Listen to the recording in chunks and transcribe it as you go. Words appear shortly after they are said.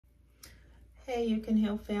Hey, You Can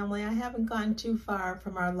Heal family. I haven't gone too far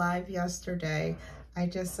from our live yesterday. I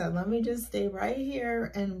just said, let me just stay right here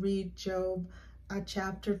and read Job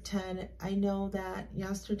chapter 10. I know that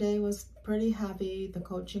yesterday was pretty heavy. The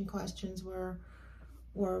coaching questions were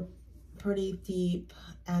pretty deep.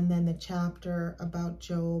 And then the chapter about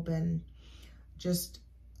Job and just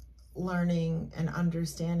learning and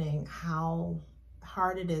understanding how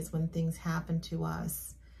hard it is when things happen to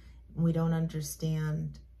us. We don't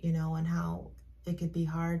understand, you know, and how it could be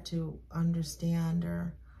hard to understand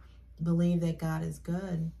or believe that God is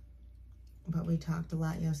good. But we talked a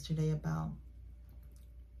lot yesterday about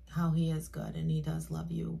how he is good and he does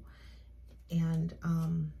love you. And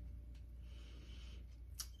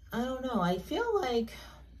I don't know, I feel like,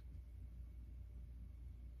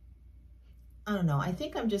 I don't know, I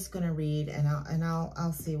think I'm just going to read and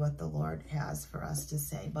I'll see what the Lord has for us to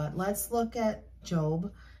say. But let's look at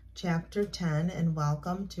Job chapter 10, and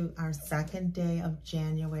welcome to our second day of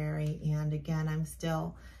January. And again, I'm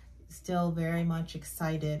still very much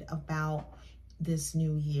excited about this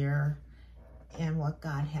new year and what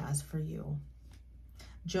God has for you.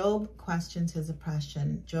 Job questions his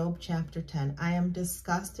oppression. Job chapter 10. I am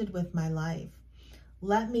disgusted with my life.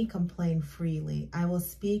 Let me complain freely. I will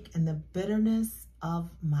speak in the bitterness of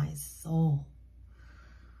my soul.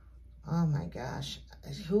 Oh my gosh.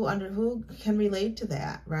 Who can relate to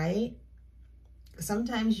that, right?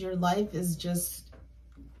 Sometimes your life is just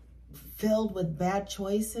filled with bad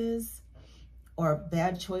choices or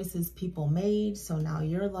bad choices people made. So now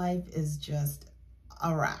your life is just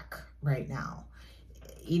a wreck right now.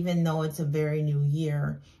 Even though it's a very new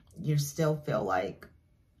year, you still feel like,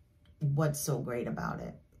 what's so great about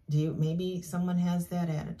it? Maybe someone has that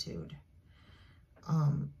attitude.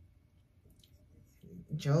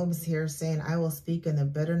 Job's here saying, I will speak in the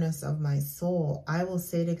bitterness of my soul. I will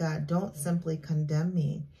say to God, don't simply condemn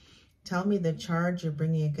me. Tell me the charge you're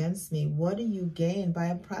bringing against me. What do you gain by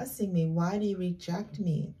oppressing me? Why do you reject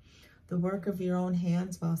me? The work of your own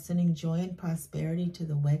hands while sending joy and prosperity to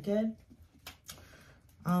the wicked.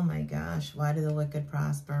 Oh my gosh, why do the wicked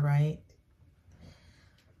prosper, right?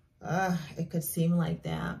 It could seem like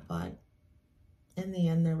that, but in the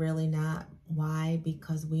end, they're really not. Why?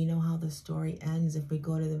 Because we know how the story ends. If we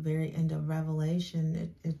go to the very end of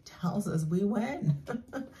Revelation, it tells us we win,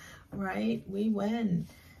 right? We win.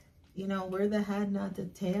 You know, we're the head, not the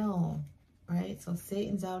tail, right? So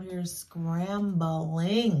Satan's out here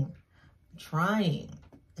scrambling, trying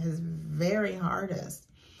his very hardest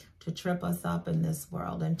to trip us up in this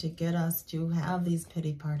world and to get us to have these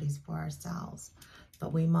pity parties for ourselves.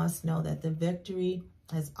 But we must know that the victory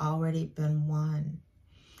has already been won.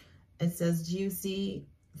 It says, do you see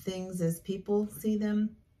things as people see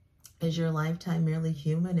them? Is your lifetime merely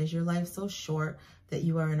human? Is your life so short that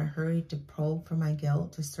you are in a hurry to probe for my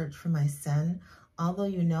guilt, to search for my sin? Although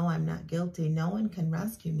you know I'm not guilty, no one can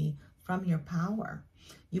rescue me from your power.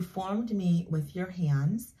 You formed me with your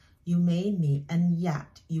hands. You made me, and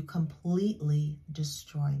yet you completely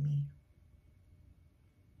destroy me.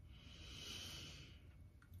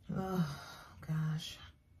 Oh, gosh.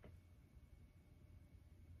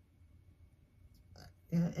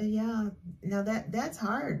 Yeah, now that's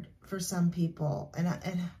hard for some people. And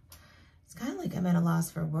it's kind of like I'm at a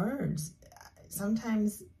loss for words.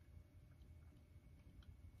 Sometimes,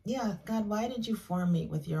 yeah, God, why did you form me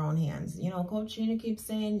with your own hands? You know, Coach Shena keeps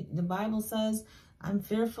saying, the Bible says, I'm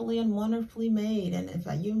fearfully and wonderfully made. And if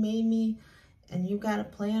you made me and you got a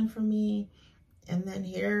plan for me, and then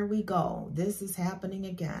here we go, this is happening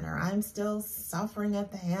again, or I'm still suffering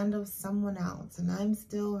at the hand of someone else, and I'm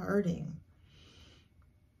still hurting.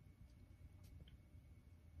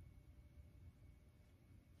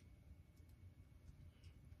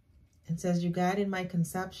 It says, you guided my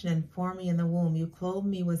conception and formed me in the womb. You clothed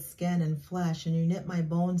me with skin and flesh, and you knit my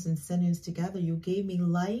bones and sinews together. You gave me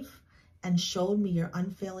life and showed me your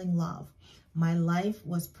unfailing love. My life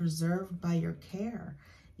was preserved by your care.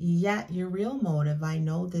 Yet your real motive, I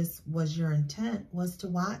know this was your intent, was to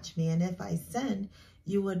watch me. And if I sinned,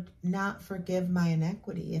 you would not forgive my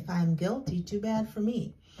iniquity. If I'm guilty, too bad for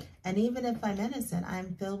me. And even if I'm innocent,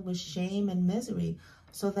 I'm filled with shame and misery,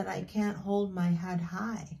 so that I can't hold my head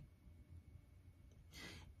high.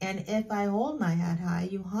 And if I hold my head high,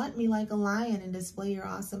 you hunt me like a lion and display your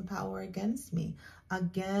awesome power against me.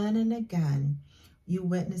 Again and again, you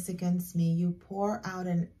witness against me. You pour out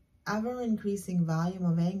an ever-increasing volume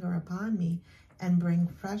of anger upon me and bring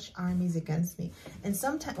fresh armies against me. And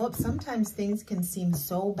sometimes things can seem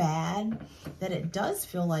so bad that it does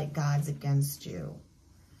feel like God's against you.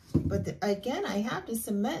 But again, I have to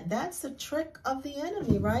submit, that's the trick of the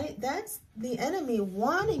enemy, right? That's the enemy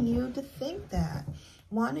wanting you to think that.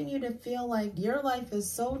 wanting you to feel like your life is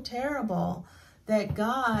so terrible that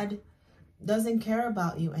God doesn't care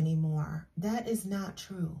about you anymore. That is not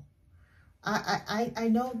true. I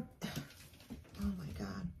know, oh my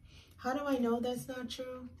God. How do I know that's not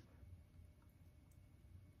true?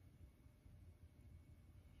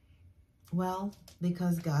 Well,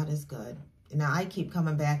 because God is good. Now, I keep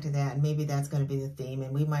coming back to that, and maybe that's going to be the theme,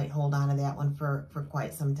 and we might hold on to that one for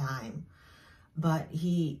quite some time. But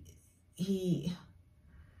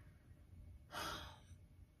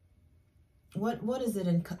what is it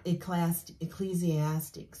in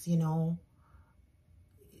Ecclesiastes, you know?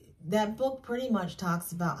 That book pretty much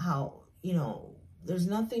talks about how, you know, there's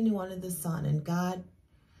nothing new under the sun, and God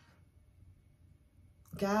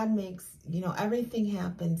makes, you know, everything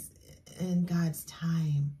happens in God's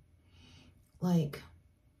time. Like,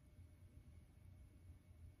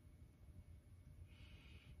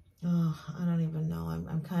 oh, I don't even know.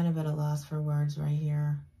 I'm kind of at a loss for words right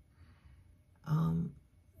here. Oh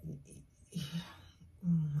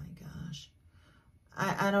my gosh.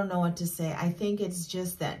 I don't know what to say. I think it's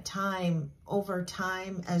just that time, over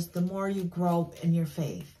time, as the more you grow in your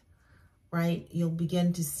faith, right, you'll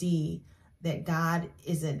begin to see that God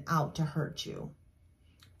isn't out to hurt you.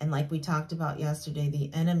 And like we talked about yesterday,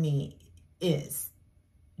 the enemy is.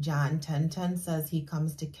 John 10:10 says he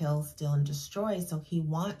comes to kill, steal, and destroy. So he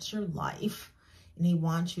wants your life, and he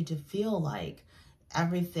wants you to feel like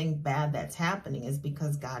everything bad that's happening is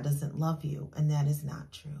because God doesn't love you. And that is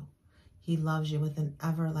not true. He loves you with an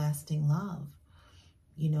everlasting love.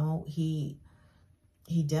 You know, he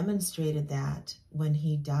demonstrated that when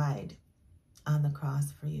he died on the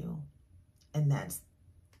cross for you. And that's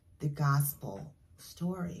the gospel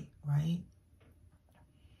story, right?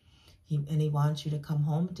 And he wants you to come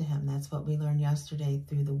home to him. That's what we learned yesterday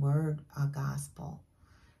through the word gospel.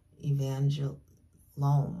 Evangelome,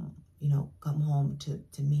 you know, come home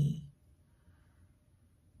to me.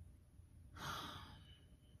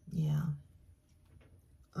 Yeah.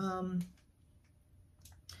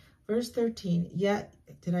 Verse 13, yet,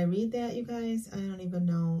 did I read that, you guys? I don't even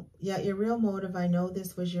know. Yet your real motive, I know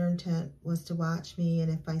this was your intent, was to watch me,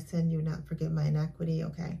 and if I sin you, not forgive my iniquity.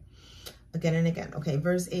 Okay. Again and again. Okay,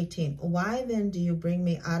 verse 18. Why then do you bring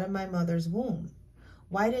me out of my mother's womb?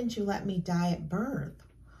 Why didn't you let me die at birth?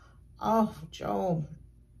 Oh, Job.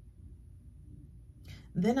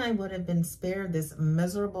 Then I would have been spared this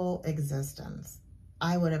miserable existence.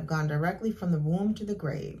 I would have gone directly from the womb to the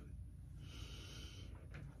grave.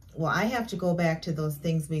 Well, I have to go back to those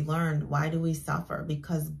things we learned. Why do we suffer?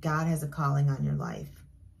 Because God has a calling on your life.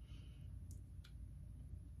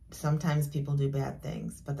 Sometimes people do bad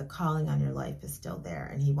things, but the calling on your life is still there.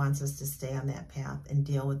 And he wants us to stay on that path and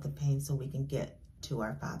deal with the pain so we can get to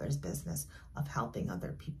our Father's business of helping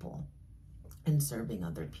other people and serving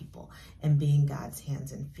other people and being God's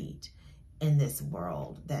hands and feet in this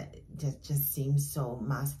world that just seems so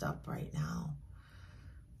messed up right now.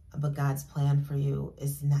 But God's plan for you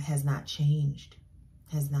has not changed,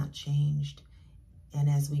 And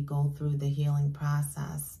as we go through the healing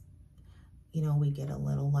process, you know, we get a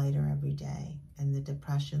little lighter every day, and the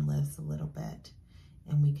depression lifts a little bit,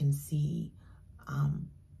 and we can see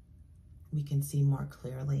more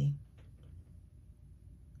clearly.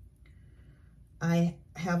 I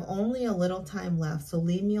have only a little time left, so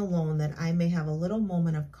leave me alone that I may have a little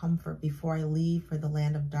moment of comfort before I leave for the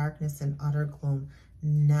land of darkness and utter gloom,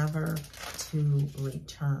 never to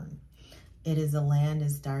return. It is a land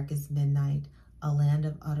as dark as midnight, a land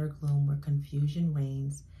of utter gloom where confusion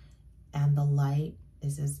reigns, and the light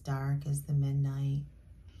is as dark as the midnight.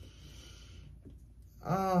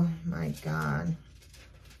 Oh my God.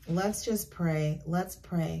 Let's just pray. Let's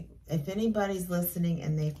pray. If anybody's listening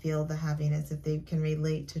and they feel the heaviness, if they can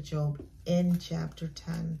relate to Job in chapter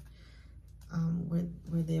 10,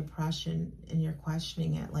 where the oppression and you're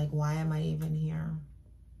questioning it, like, why am I even here?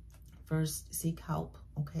 First, seek help,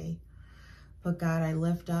 okay? But God, I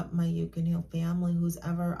lift up my You Can Heal family, who's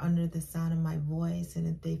ever under the sound of my voice, and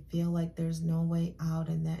if they feel like there's no way out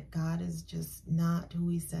and that God is just not who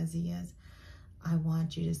he says he is, I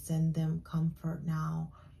want you to send them comfort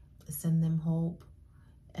now, send them hope,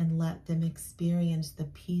 and let them experience the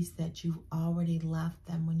peace that you've already left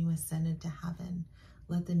them when you ascended to heaven.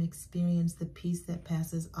 Let them experience the peace that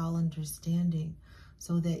passes all understanding,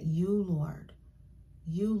 so that you, Lord,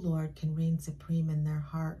 can reign supreme in their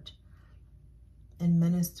heart and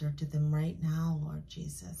minister to them right now, Lord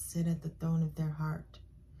Jesus. Sit at the throne of their heart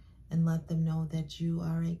and let them know that you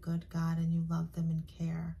are a good God and you love them and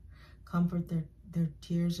care. Comfort their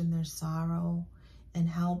tears and their sorrow, and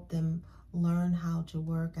help them learn how to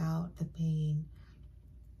work out the pain,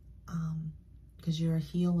 because you're a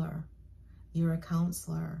healer. You're a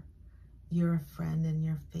counselor. You're a friend and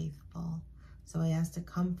you're faithful. So I ask to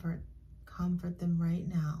comfort them right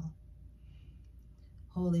now.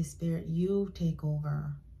 Holy Spirit, you take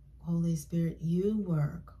over. Holy Spirit, you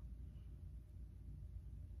work.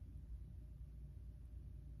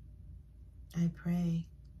 I pray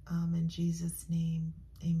in Jesus' name,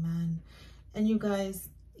 amen. And you guys,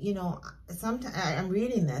 you know, sometimes I'm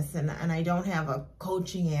reading this and I don't have a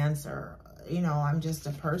coaching answer. You know, I'm just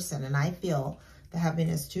a person, and I feel the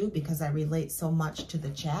heaviness too because I relate so much to the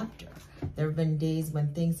chapter. There have been days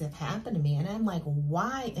when things have happened to me and I'm like,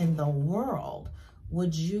 why in the world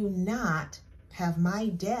would you not have my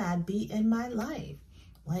dad be in my life?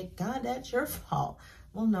 Like, God, that's your fault.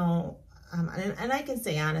 Well, no. And I can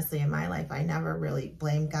say honestly, in my life, I never really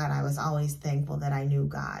blamed God. I was always thankful that I knew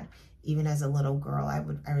God. Even as a little girl, I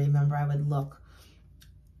remember I would look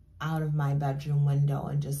out of my bedroom window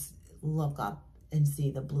and just look up and see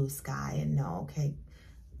the blue sky and know, okay,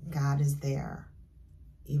 God is there.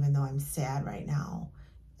 Even though I'm sad right now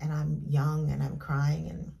and I'm young and I'm crying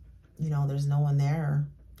and, you know, there's no one there.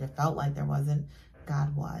 It felt like there wasn't.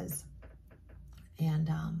 God was. And,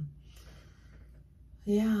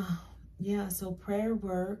 yeah, so prayer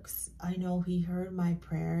works. I know he heard my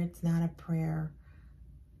prayer. It's not a prayer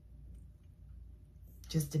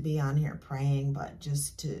just to be on here praying, but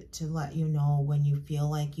just to let you know when you feel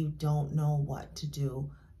like you don't know what to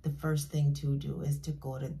do, the first thing to do is to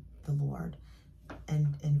go to the Lord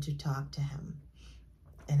and to talk to him.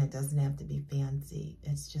 And it doesn't have to be fancy.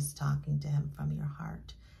 It's just talking to him from your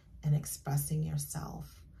heart and expressing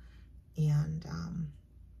yourself and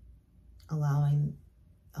allowing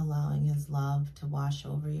his love to wash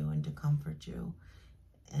over you and to comfort you.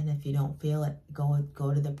 And if you don't feel it, go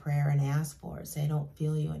to the prayer and ask for it. Say, I don't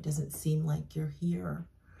feel you. It doesn't seem like you're here.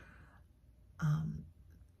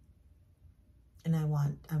 And I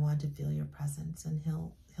want to feel your presence, and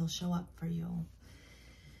he'll show up for you.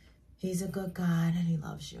 He's a good God and he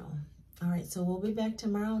loves you. All right, so we'll be back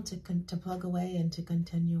tomorrow to plug away and to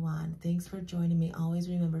continue on. Thanks for joining me. Always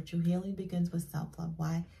remember, true healing begins with self-love.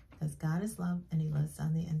 Why? Because God is love and he lives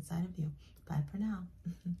on the inside of you. Bye for now.